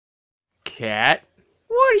cat.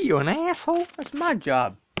 What are you, an asshole? That's my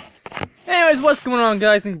job. Anyways, what's going on,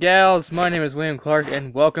 guys and gals? My name is William Clark,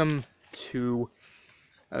 and welcome to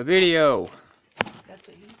a video. That's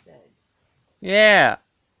what you said. Yeah,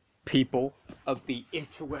 people of the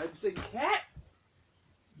interwebs and cat.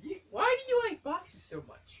 Why do you like boxes so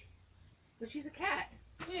much? But she's a cat.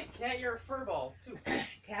 Yeah, cat, you're a furball, too.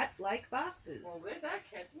 Cats like boxes. Well, that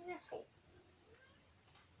cat's an asshole.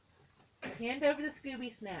 Hand over the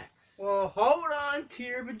Scooby snacks. Well, hold on to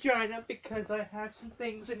your vagina because I have some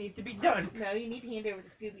things that need to be done. No, you need to hand over the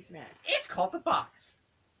Scooby snacks. It's called the box.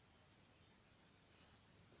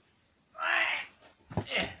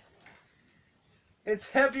 It's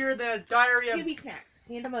heavier than a diary of... Scooby snacks.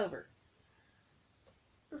 Hand them over.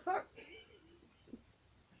 The fuck?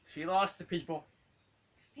 She lost the people.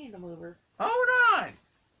 Just hand them over. Hold on!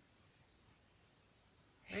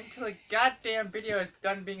 Wait until the goddamn video is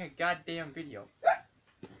done being a goddamn video.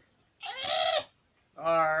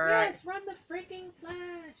 Alright. Yes, run the freaking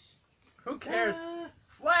Flash. Who cares?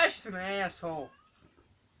 Flash is an asshole.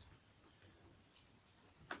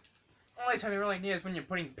 Only time you really need is when you're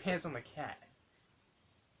putting pants on the cat.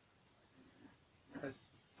 Cause,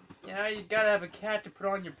 you know, you gotta have a cat to put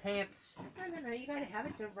on your pants. No, you gotta have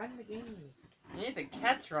it to run the game. You need the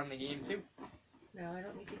cat to run the game, too. No, I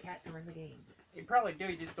don't need the cat to run the game. You probably do,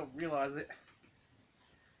 you just don't realize it.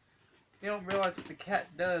 You don't realize what the cat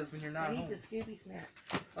does when you're not I need home. the Scooby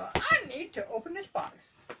snacks. I need to open this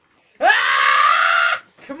box. Ah!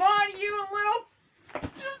 Come on, you little...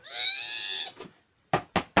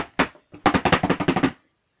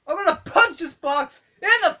 I'm gonna punch this box in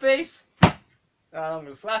the face. I'm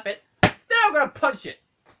gonna slap it. Then I'm gonna punch it.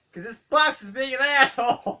 Because this box is being an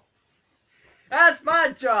asshole. That's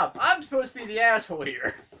my job. I'm supposed to be the asshole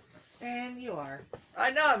here. And you are. I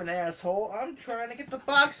know I'm an asshole. I'm trying to get the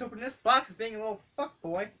box open. This box is being a little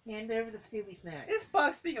fuckboy. Hand over the Scooby snacks. This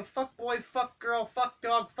box being a fuckboy, fuck girl, fuck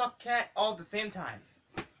dog, fuck cat, all at the same time.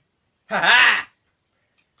 Ha-ha!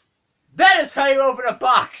 That is how you open a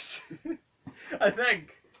box! I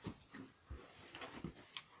think.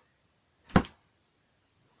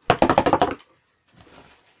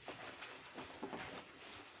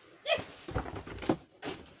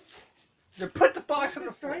 You put the box Don't on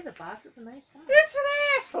the floor. destroy the box. It's a nice box. It's an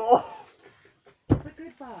asshole! It's a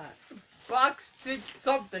good box. Box did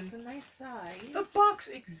something. It's a nice size. The box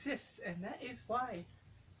exists, and that is why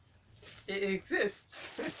it exists.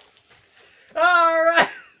 Alright!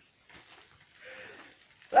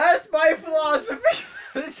 That's my philosophy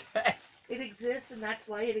for the day. It exists, and that's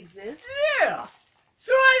why it exists? Yeah!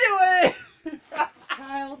 So anyway!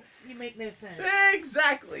 Child, you make no sense.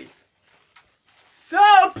 Exactly.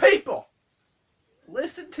 So, people!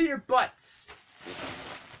 Listen to your butts.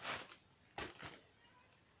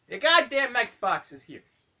 The goddamn Xbox is here.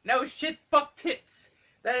 No shit, fuck tits.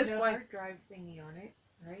 That is no why... hard drive thingy on it,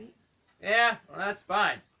 right? Yeah, well, that's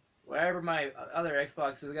fine. Whatever my other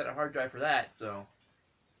Xbox has got a hard drive for that, so...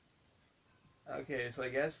 Okay, so I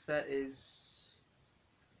guess that is...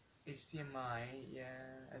 HDMI,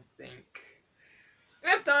 yeah, I think...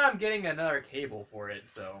 If not, I'm getting another cable for it,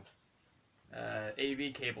 so...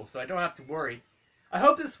 AV cable, so I don't have to worry. I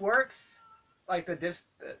hope this works. Like,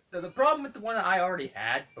 the problem with the one that I already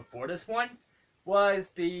had before this one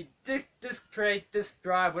was the disc tray, disc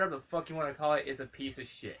drive, whatever the fuck you want to call it, is a piece of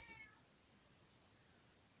shit.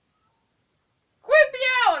 Quit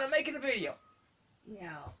meowing! I'm making a video.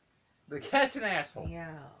 Meow. The cat's an asshole.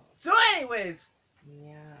 Meow. So anyways,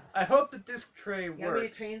 Meow. I hope the disc tray You want me to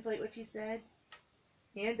works. translate what she said?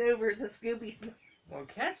 Hand over the Scooby snacks. Well,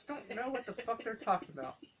 cats don't know what the fuck they're talking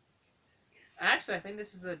about. Actually, I think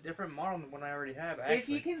this is a different model than one I already have, actually. If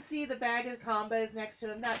you can see the bag of combos next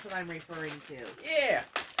to him, that's what I'm referring to. Yeah!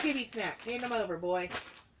 Scooby snacks. Hand them over, boy.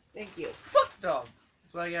 Thank you. Fuck dog!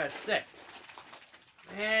 That's what I gotta say.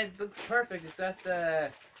 And it looks perfect. It's got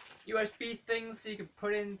the USB thing so you can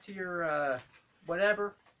put into your,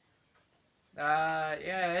 whatever.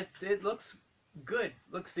 Yeah, it looks good.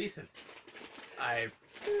 Looks decent. Actually,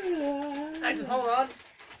 hold on.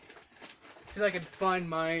 See if I can find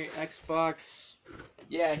my Xbox.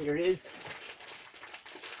 Yeah, here it is.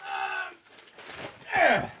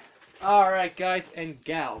 Alright, guys and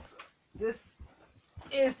gals. This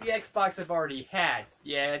is the Xbox I've already had.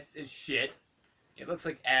 Yeah, it's shit. It looks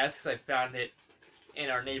like ass because I found it in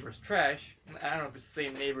our neighbor's trash. I don't know if it's the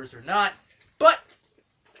same neighbors or not, but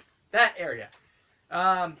that area.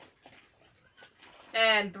 And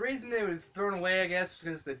the reason it was thrown away, I guess, was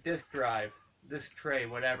because the disk drive, disk tray,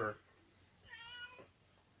 whatever.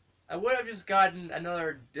 I would have just gotten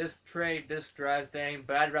another disk tray, disk drive thing,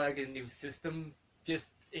 but I'd rather get a new system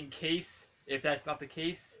just in case, if that's not the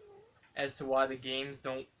case. as to why the games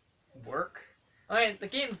don't work. I mean, the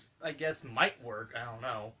games, I guess, might work. I don't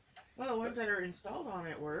know. Well, the ones that are installed on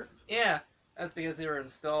it work. Yeah, that's because they were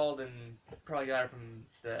installed and probably got it from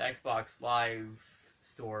the Xbox Live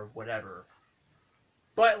store, whatever.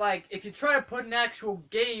 But, like, if you try to put an actual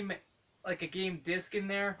game, like a game disc in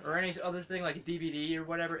there, or any other thing, like a DVD or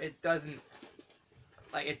whatever, it doesn't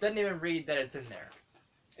even read that it's in there.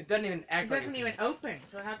 It doesn't even act It like doesn't it's even in there. open,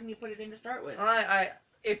 so how can you put it in to start with?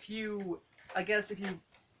 If you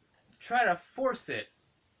try to force it,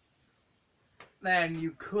 then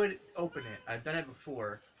you could open it. I've done it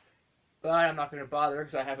before. But I'm not going to bother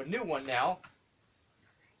because I have a new one now.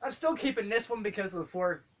 I'm still keeping this one because of the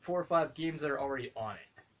four or five games that are already on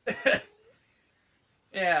it.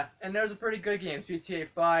 Yeah, and there's a pretty good games. GTA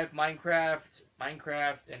 5, Minecraft,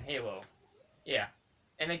 and Halo. Yeah.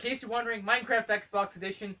 And in case you're wondering, Minecraft Xbox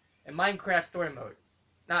Edition and Minecraft Story Mode.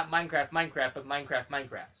 Not Minecraft, but Minecraft.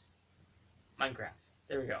 Minecraft.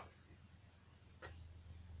 There we go.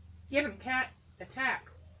 Give him cat attack.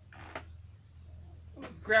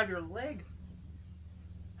 Grab your leg.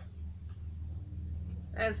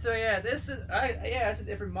 And so yeah, this is it's a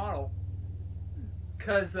different model.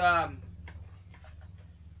 Cause oh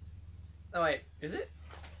wait, is it?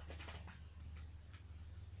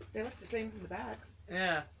 They look the same from the back.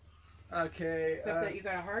 Yeah. Okay. Except that you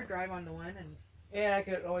got a hard drive on the one and Yeah, I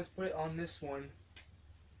could always put it on this one.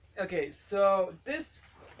 Okay, so this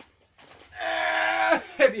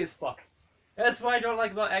heavy as fuck. That's what I don't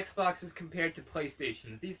like about Xboxes compared to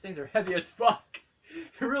PlayStations. These things are heavy as fuck.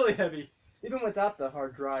 Really heavy, even without the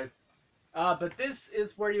hard drive. But this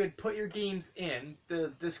is where you would put your games in,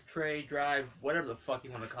 the disc tray, drive, whatever the fuck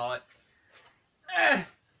you want to call it.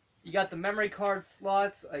 You got the memory card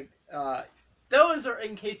slots, like, those are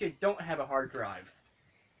in case you don't have a hard drive.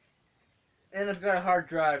 And I've got a hard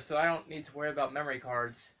drive, so I don't need to worry about memory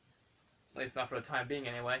cards. At least not for the time being,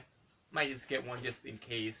 anyway. Might just get one just in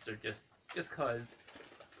case, or just cause.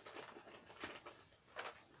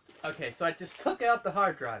 Okay, so I just took out the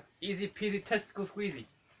hard drive. Easy peasy testicle squeezy.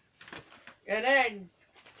 And then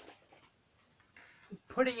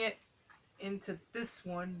putting it into this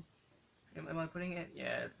one. Am I putting it?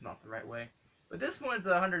 Yeah, it's not the right way. But this one's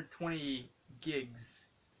 120 gigs.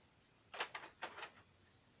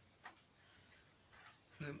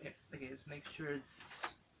 Okay, let's make sure it's...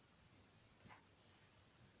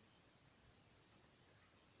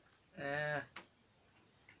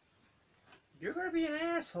 You're gonna be an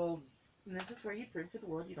asshole. this is where you prove to the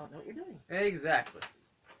world you don't know what you're doing. Exactly.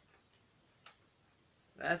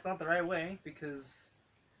 That's not the right way, because...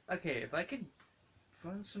 Okay, if I could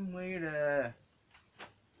find some way to...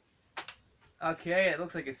 Okay, it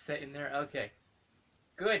looks like it's set in there. Okay.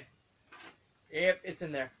 Good. Yep, it's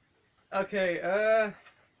in there. Okay,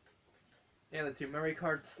 yeah, the two memory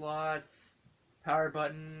card slots, power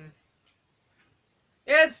button.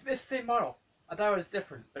 Yeah, it's the same model. I thought it was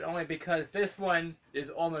different, but only because this one is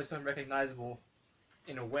almost unrecognizable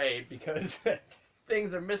in a way because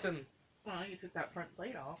things are missing. Well, you took that front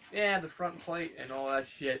plate off. Yeah, the front plate and all that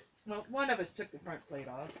shit. Well, one of us took the front plate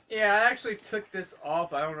off. Yeah, I actually took this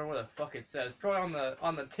off. I don't know where the fuck it says. Probably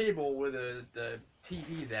on the table where the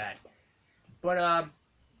TV's at. But I'm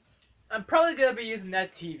probably gonna be using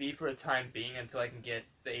that TV for the time being until I can get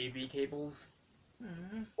the AV cables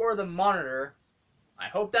or the monitor. I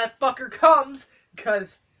hope that fucker comes,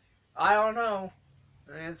 because I don't know.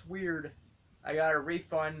 I mean, it's weird. I got a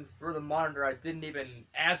refund for the monitor. I didn't even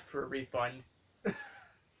ask for a refund.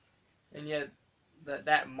 And yet,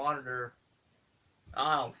 that monitor,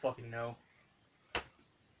 I don't fucking know.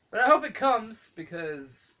 But I hope it comes,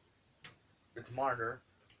 because it's a monitor.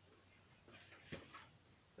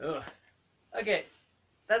 Ugh. Okay,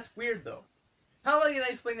 that's weird, though. How am I going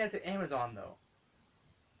to explain that to Amazon, though?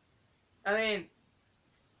 I mean...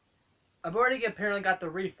 I've already apparently got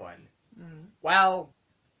the refund. Well,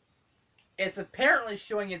 it's apparently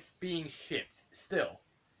showing it's being shipped still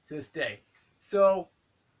to this day. So,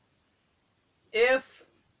 if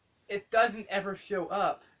it doesn't ever show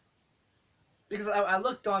up, because I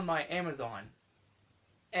looked on my Amazon,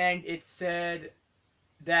 and it said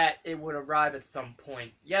that it would arrive at some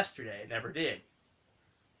point yesterday. It never did.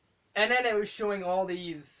 And then it was showing all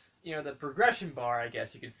these, you know, the progression bar, I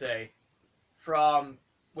guess you could say, from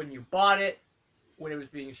when you bought it, when it was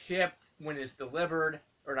being shipped, when it's delivered,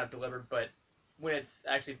 or not delivered, but when it's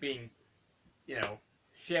actually being, you know,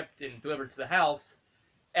 shipped and delivered to the house,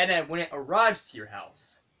 and then when it arrives to your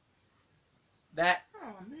house. That,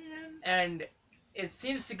 Oh man! and it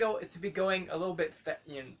seems to be going a little bit, a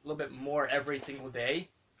little bit more every single day.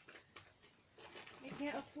 You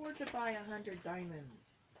can't afford to buy 100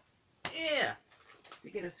 diamonds. Yeah. to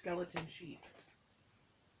get a skeleton sheep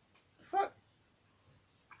Fuck.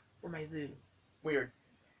 for my zoo. Weird.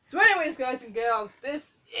 So anyways, guys and gals,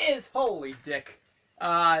 this is Holy Dick.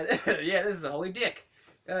 Yeah, this is a Holy Dick.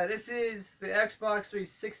 This is the Xbox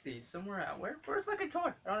 360. Somewhere out. Where's my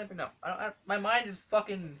controller? I don't even know. My mind is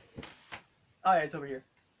fucking... Oh, yeah, it's over here.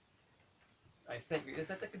 I think. Is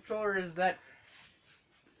that the controller or is that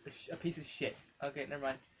a piece of shit? Okay, never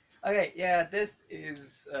mind. Okay, yeah, this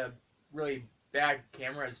is a really bad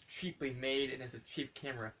camera. It's cheaply made and it's a cheap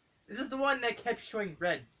camera. This is the one that kept showing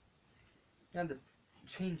red. I had to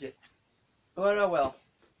change it. But oh well.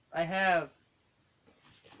 I have...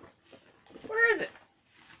 Where is it?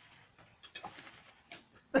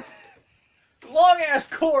 Long-ass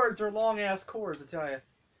cords are long-ass cords, I tell you.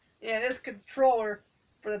 Yeah, this controller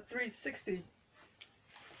for the 360.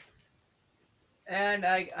 And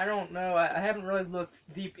I don't know, I haven't really looked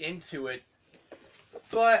deep into it.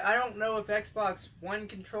 But I don't know if Xbox One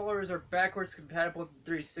controllers are backwards compatible with the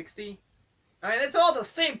 360. I mean, it's all the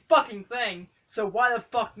same fucking thing, so why the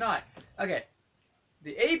fuck not? Okay,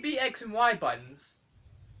 the A, B, X, and Y buttons.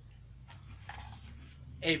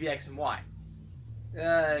 A, B, X, and Y.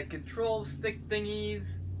 Control stick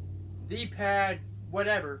thingies, D-pad,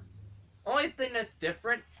 whatever. Only thing that's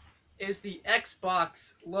different is the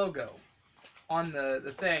Xbox logo on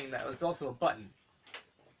the thing that was also a button.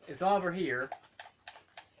 It's over here.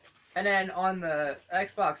 And then on the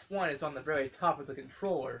Xbox One, it's on the very top of the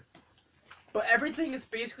controller. But everything is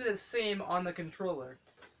basically the same on the controller.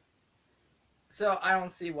 So I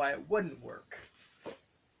don't see why it wouldn't work.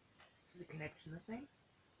 Is the connection the same?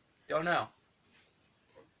 Don't know.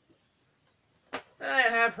 I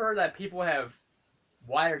have heard that people have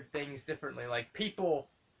wired things differently. Like, people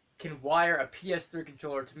can wire a PS3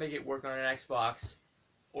 controller to make it work on an Xbox,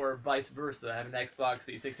 or vice versa, have an Xbox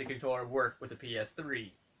 360 controller work with a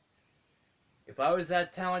PS3. If I was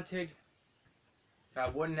that talented, I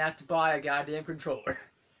wouldn't have to buy a goddamn controller.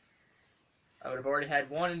 I would have already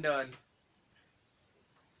had one and done.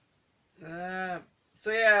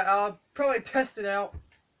 So yeah, I'll probably test it out.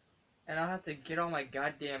 And I'll have to get all my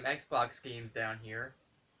goddamn Xbox games down here.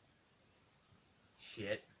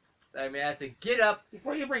 Shit. I mean, I have to get up.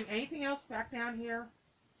 Before you bring anything else back down here,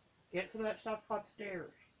 get some of that stuff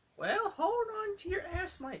upstairs. Well, hold on to your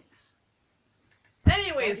ass mites.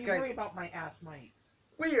 Anyways, Don't guys. worry about my ass mites.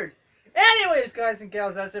 Weird. Anyways, guys and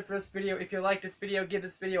gals, that's it for this video. If you like this video, give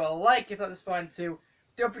this video a like if that was fun too.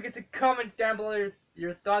 Don't forget to comment down below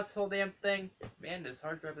your thoughts, whole damn thing. Man, this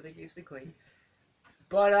hard drive I think needs to be clean.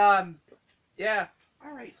 But yeah.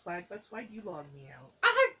 Alright, Swagbucks, why'd you log me out?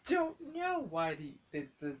 I don't know why the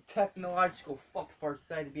technological fuck fart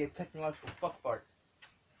decided to be a technological fuck fart.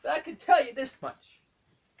 But I can tell you this much.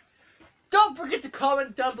 Don't forget to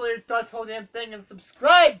comment down below your thoughts, whole damn thing, and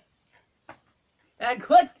subscribe! And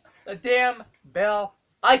click the damn bell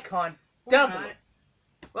icon down below.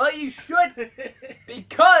 Well, you should,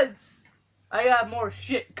 because I got more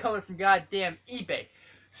shit coming from goddamn eBay.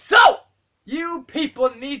 So, you people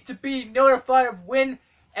need to be notified of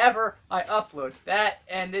whenever I upload that,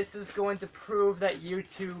 and this is going to prove that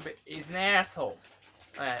YouTube is an asshole.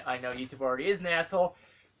 I know YouTube already is an asshole,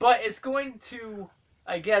 but it's going to,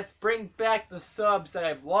 I guess, bring back the subs that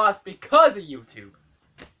I've lost because of YouTube.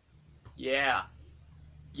 Yeah,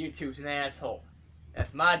 YouTube's an asshole.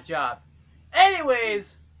 That's my job.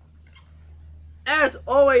 Anyways, as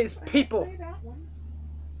always, people.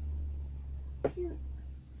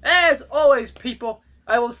 As always, people,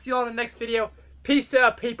 I will see you on the next video. Peace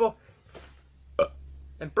out, people.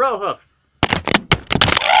 And bro hoof.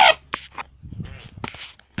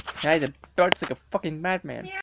 Yeah, the barks like a fucking madman.